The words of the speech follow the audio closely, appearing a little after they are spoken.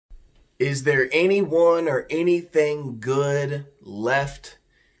Is there anyone or anything good left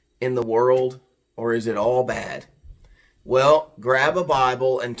in the world, or is it all bad? Well, grab a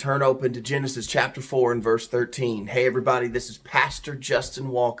Bible and turn open to Genesis chapter 4 and verse 13. Hey everybody, this is Pastor Justin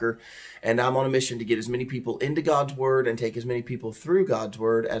Walker, and I'm on a mission to get as many people into God's Word and take as many people through God's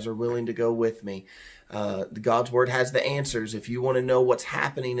Word as are willing to go with me. God's Word has the answers. If you want to know what's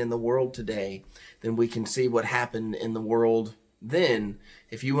happening in the world today, then we can see what happened in the world then.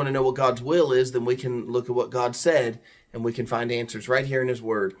 If you want to know what God's will is, then we can look at what God said, and we can find answers right here in His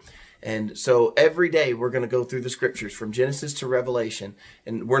Word. And so every day we're going to go through the scriptures from Genesis to Revelation.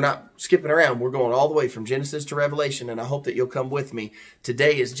 And we're not skipping around. We're going all the way from Genesis to Revelation. And I hope that you'll come with me.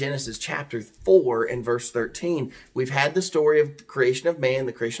 Today is Genesis chapter 4 and verse 13. We've had the story of the creation of man,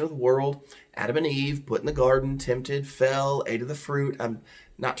 the creation of the world, Adam and Eve put in the garden, tempted, fell, ate of the fruit. I'm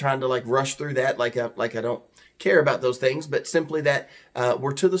not trying to rush through that like I don't care about those things, but simply that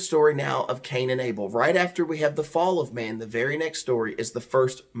we're to the story now of Cain and Abel. Right after we have the fall of man, the very next story is the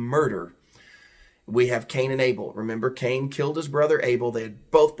first murder. We have Cain and Abel. Remember, Cain killed his brother Abel. They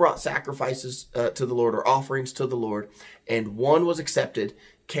had both brought sacrifices to the Lord, or offerings to the Lord, and one was accepted.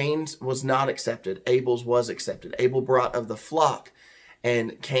 Cain's was not accepted. Abel's was accepted. Abel brought of the flock,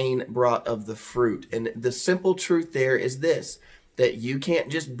 and Cain brought of the fruit. And the simple truth there is this, that you can't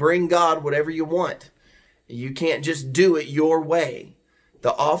just bring God whatever you want. You can't just do it your way.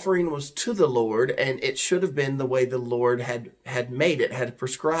 The offering was to the Lord, and it should have been the way the Lord had made it, had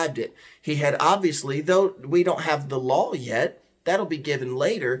prescribed it. He had obviously, though we don't have the law yet, that'll be given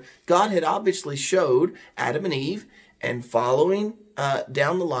later, God had obviously showed Adam and Eve, and following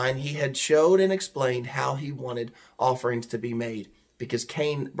down the line, He had showed and explained how He wanted offerings to be made, because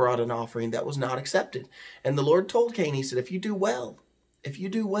Cain brought an offering that was not accepted. And the Lord told Cain, He said, if you do well,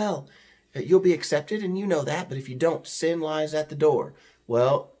 you'll be accepted, and you know that, but if you don't, sin lies at the door.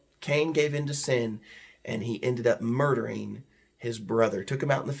 Well, Cain gave in to sin, and he ended up murdering his brother. Took him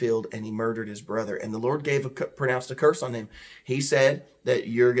out in the field, and he murdered his brother. And the Lord pronounced a curse on him. He said that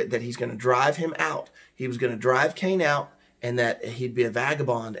He's going to drive him out. He was going to drive Cain out, and that he'd be a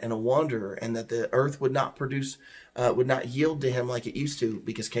vagabond and a wanderer, and that the earth would not yield to him like it used to,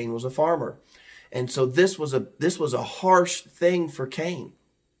 because Cain was a farmer. And so this was a harsh thing for Cain.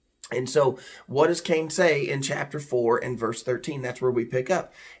 And so what does Cain say in chapter 4 and verse 13? That's where we pick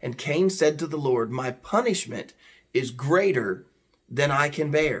up. And Cain said to the Lord, my punishment is greater than I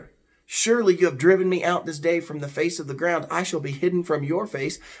can bear. Surely you have driven me out this day from the face of the ground. I shall be hidden from your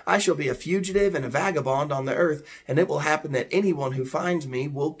face. I shall be a fugitive and a vagabond on the earth. And it will happen that anyone who finds me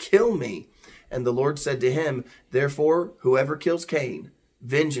will kill me. And the Lord said to him, therefore, whoever kills Cain,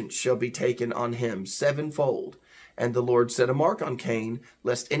 vengeance shall be taken on him sevenfold. And the Lord set a mark on Cain,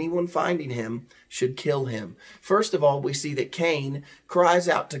 lest anyone finding him should kill him. First of all, we see that Cain cries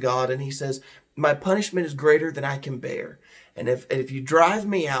out to God, and he says, my punishment is greater than I can bear. And if you drive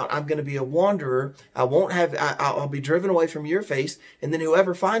me out, I'm going to be a wanderer. I'll be driven away from your face. And then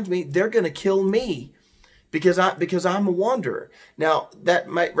whoever finds me, they're going to kill me because I'm a wanderer. Now, that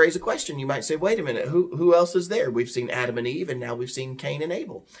might raise a question. You might say, wait a minute, who else is there? We've seen Adam and Eve, and now we've seen Cain and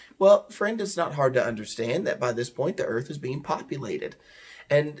Abel. Well, friend, it's not hard to understand that by this point, the earth is being populated.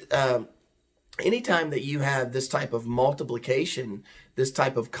 And anytime that you have this type of multiplication, this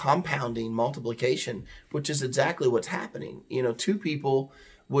type of compounding multiplication, which is exactly what's happening. Two people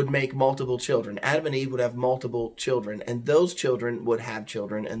would make multiple children. Adam and Eve would have multiple children, and those children would have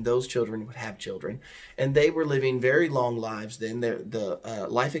children, and those children would have children. And they were living very long lives then. The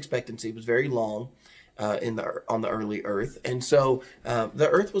life expectancy was very long on the early earth. And so the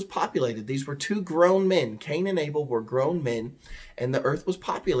earth was populated. These were two grown men. Cain and Abel were grown men, and the earth was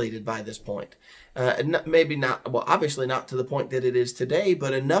populated by this point. Maybe not, well, obviously not to the point that it is today,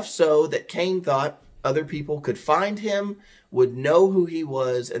 but enough so that Cain thought other people could find him, would know who he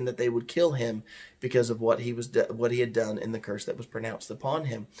was, and that they would kill him because of what he had done in the curse that was pronounced upon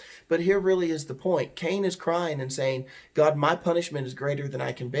him. But here really is the point. Cain is crying and saying, God, my punishment is greater than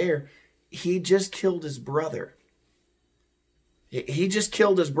I can bear. He just killed his brother. He just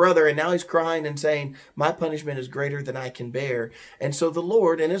killed his brother, and now he's crying and saying, my punishment is greater than I can bear. And so the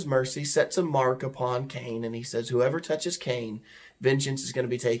Lord, in His mercy, sets a mark upon Cain, and He says, whoever touches Cain, vengeance is going to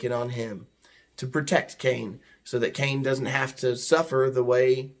be taken on him, to protect Cain, so that Cain doesn't have to suffer the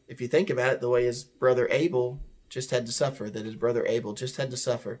way, if you think about it, the way his brother Abel just had to suffer, that his brother Abel just had to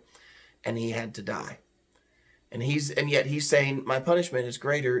suffer, and he had to die. And yet he's saying, my punishment is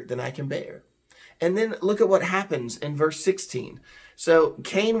greater than I can bear. And then look at what happens in verse 16. So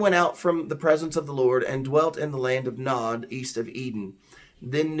Cain went out from the presence of the Lord and dwelt in the land of Nod, east of Eden.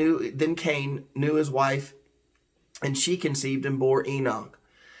 Then Cain knew his wife, and she conceived and bore Enoch.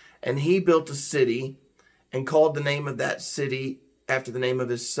 And he built a city and called the name of that city after the name of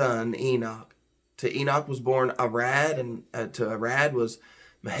his son, Enoch. To Enoch was born Arad, and to Arad was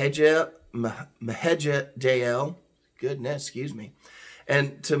Mahajeel.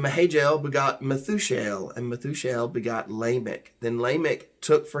 And to Mahajeel begot Methushael, and Methushael begot Lamech. Then Lamech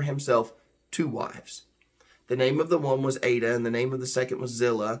took for himself 2 wives. The name of the one was Ada, and the name of the second was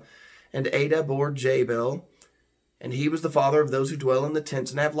Zillah. And Ada bore Jabal, and he was the father of those who dwell in the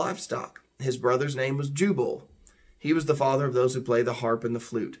tents and have livestock. His brother's name was Jubal. He was the father of those who play the harp and the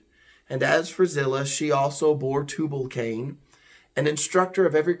flute. And as for Zillah, she also bore Tubal-Cain, an instructor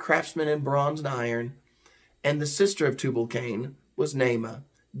of every craftsman in bronze and iron. And the sister of Tubal-Cain was Naamah.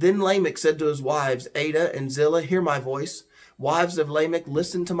 Then Lamech said to his wives, Ada and Zillah, hear my voice. Wives of Lamech,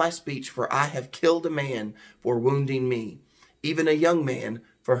 listen to my speech, for I have killed a man for wounding me, even a young man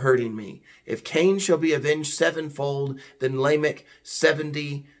for hurting me. If Cain shall be avenged 7-fold, then Lamech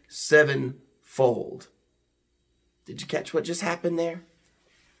 77-fold. Did you catch what just happened there?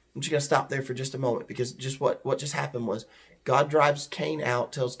 I'm just going to stop there for just a moment, because just what just happened was God drives Cain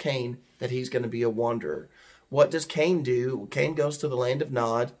out, tells Cain that he's going to be a wanderer. What does Cain do? Cain goes to the land of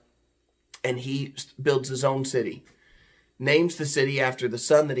Nod, and he builds his own city. Names the city after the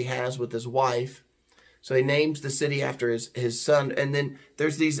son that he has with his wife. So he names the city after his son. And then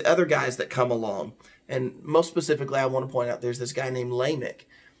there's these other guys that come along. And most specifically, I want to point out there's this guy named Lamech.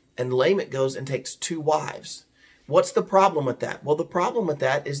 And Lamech goes and takes 2 wives. What's the problem with that? Well, the problem with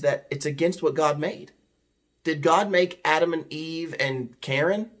that is that it's against what God made. Did God make Adam and Eve and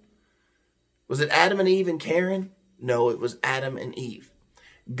Karen? Was it Adam and Eve and Karen? No, it was Adam and Eve.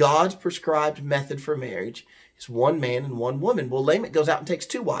 God's prescribed method for marriage is 1 man and 1 woman. Well, Lamech goes out and takes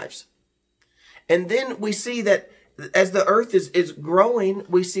 2 wives. And then we see that as the earth is growing,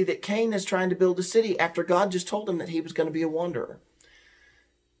 we see that Cain is trying to build a city after God just told him that he was going to be a wanderer.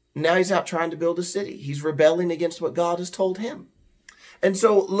 Now he's out trying to build a city. He's rebelling against what God has told him. And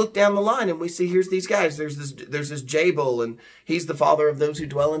so look down the line and we see here's these guys. There's this Jabal, and he's the father of those who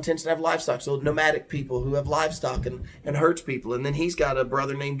dwell in tents and have livestock. So nomadic people who have livestock and herds people. And then he's got a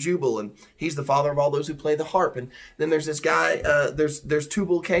brother named Jubal, and he's the father of all those who play the harp. And then there's this guy, there's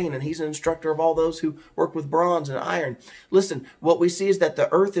Tubal-Cain, and he's an instructor of all those who work with bronze and iron. Listen, what we see is that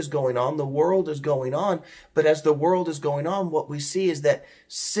the earth is going on, the world is going on. But as the world is going on, what we see is that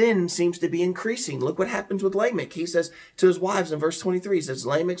sin seems to be increasing. Look what happens with Lamech. He says to his wives in verse 23, he says,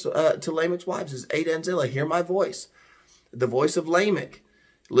 to Lamech's wives, is Ada and Zillah, hear my voice, the voice of Lamech.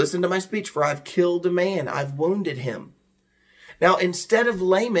 Listen to my speech, for I've killed a man, I've wounded him. Now, instead of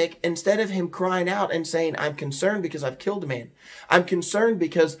Lamech, instead of him crying out and saying, I'm concerned because I've killed a man, I'm concerned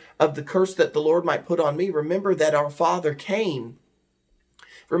because of the curse that the Lord might put on me. Remember that our father Cain,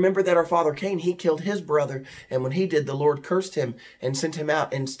 he killed his brother, and when he did, the Lord cursed him and sent him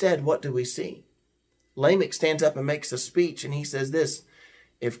out. Instead, what do we see? Lamech stands up and makes a speech, and he says this,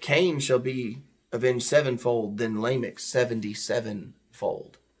 if Cain shall be avenged 7-fold, then Lamech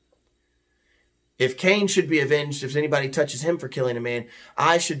 77-fold. If Cain should be avenged if anybody touches him for killing a man,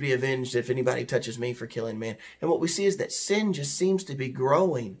 I should be avenged if anybody touches me for killing a man. And what we see is that sin just seems to be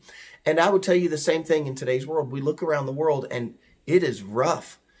growing. And I would tell you the same thing in today's world. We look around the world and it is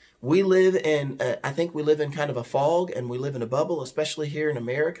rough. We live in, I think we live in kind of a fog, and we live in a bubble, especially here in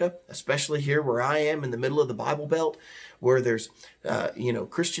America, especially here where I am in the middle of the Bible Belt, where there's,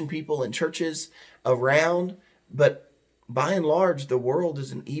 Christian people and churches around. But by and large, the world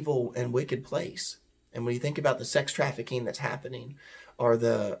is an evil and wicked place. And when you think about the sex trafficking that's happening, or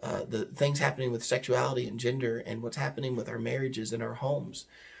the things happening with sexuality and gender, and what's happening with our marriages and our homes,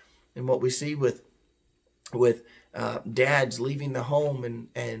 and what we see with dads leaving the home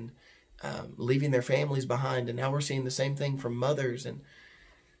and leaving their families behind, and now we're seeing the same thing from mothers, and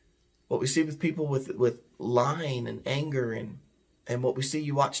what we see with people with lying and anger, and what we see,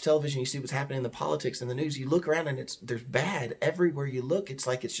 you watch television, you see what's happening in the politics and the news, you look around and there's bad everywhere you look. It's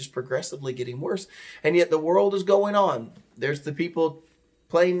like it's just progressively getting worse, and yet the world is going on. There's the people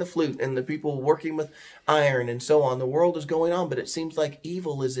playing the flute and the people working with iron and so on. The world is going on, but it seems like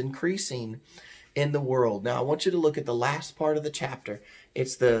evil is increasing in the world. Now I want you to look at the last part of the chapter.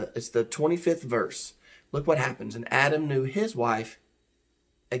 It's the 25th verse. Look what happens. And Adam knew his wife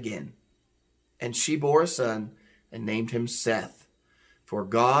again, and she bore a son and named him Seth. For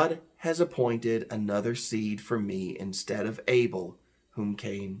God has appointed another seed for me instead of Abel, whom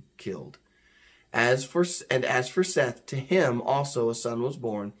Cain killed. As for Seth, to him also a son was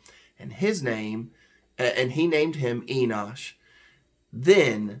born, and he named him Enosh.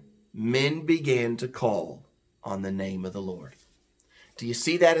 Then men began to call on the name of the Lord. Do you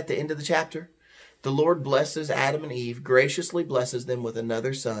see that at the end of the chapter? The Lord blesses Adam and Eve, graciously blesses them with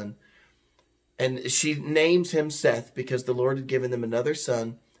another son. And she names him Seth because the Lord had given them another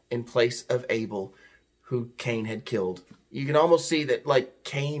son in place of Abel, who Cain had killed. You can almost see that, like,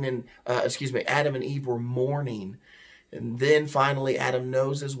 Adam and Eve were mourning. And then finally Adam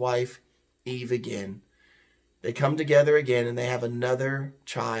knows his wife Eve again. They come together again and they have another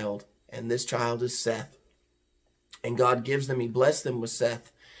child. And this child is Seth. And God gives them, he blessed them with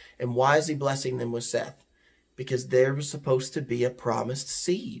Seth. And why is he blessing them with Seth? Because there was supposed to be a promised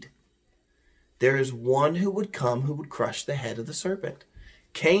seed. There is one who would come who would crush the head of the serpent.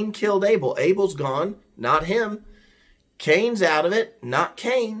 Cain killed Abel. Abel's gone, not him. Cain's out of it, not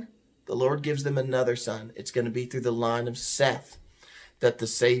Cain. The Lord gives them another son. It's going to be through the line of Seth that the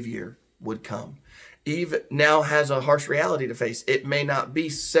Savior would come. Eve now has a harsh reality to face. It may not be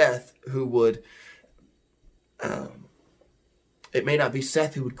Seth who would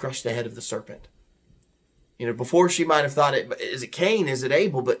crush the head of the serpent. You know, before she might have thought, is it Cain? Is it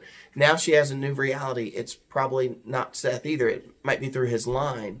Abel? But now she has a new reality. It's probably not Seth either. It might be through his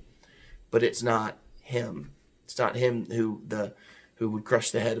line, but it's not him. It's not him who would crush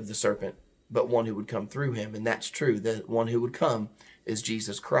the head of the serpent, but one who would come through him. And that's true. The one who would come is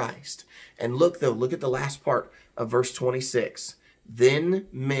Jesus Christ. And look at the last part of verse 26. Then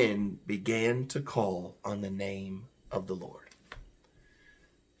men began to call on the name of the Lord.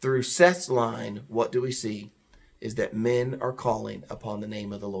 Through Seth's line, what do we see? Is that men are calling upon the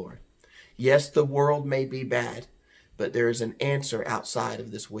name of the Lord. Yes, the world may be bad, but there is an answer outside of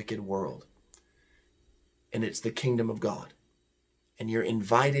this wicked world. And it's the kingdom of God. And you're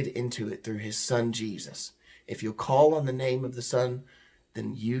invited into it through his son, Jesus. If you call on the name of the Son,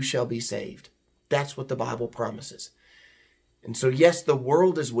 then you shall be saved. That's what the Bible promises. And so, yes, the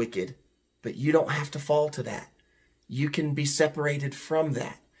world is wicked, but you don't have to fall to that. You can be separated from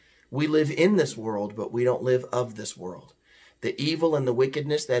that. We live in this world, but we don't live of this world. The evil and the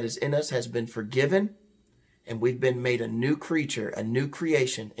wickedness that is in us has been forgiven, and we've been made a new creature, a new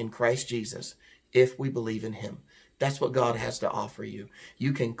creation in Christ Jesus, if we believe in him. That's what God has to offer you.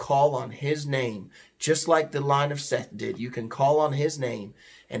 You can call on his name, just like the line of Seth did. You can call on his name,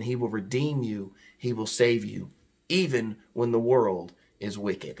 and he will redeem you. He will save you, even when the world is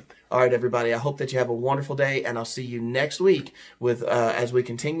wicked. All right, everybody, I hope that you have a wonderful day, and I'll see you next week with as we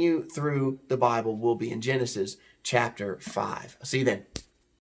continue through the Bible. We'll be in Genesis chapter 5. I'll see you then.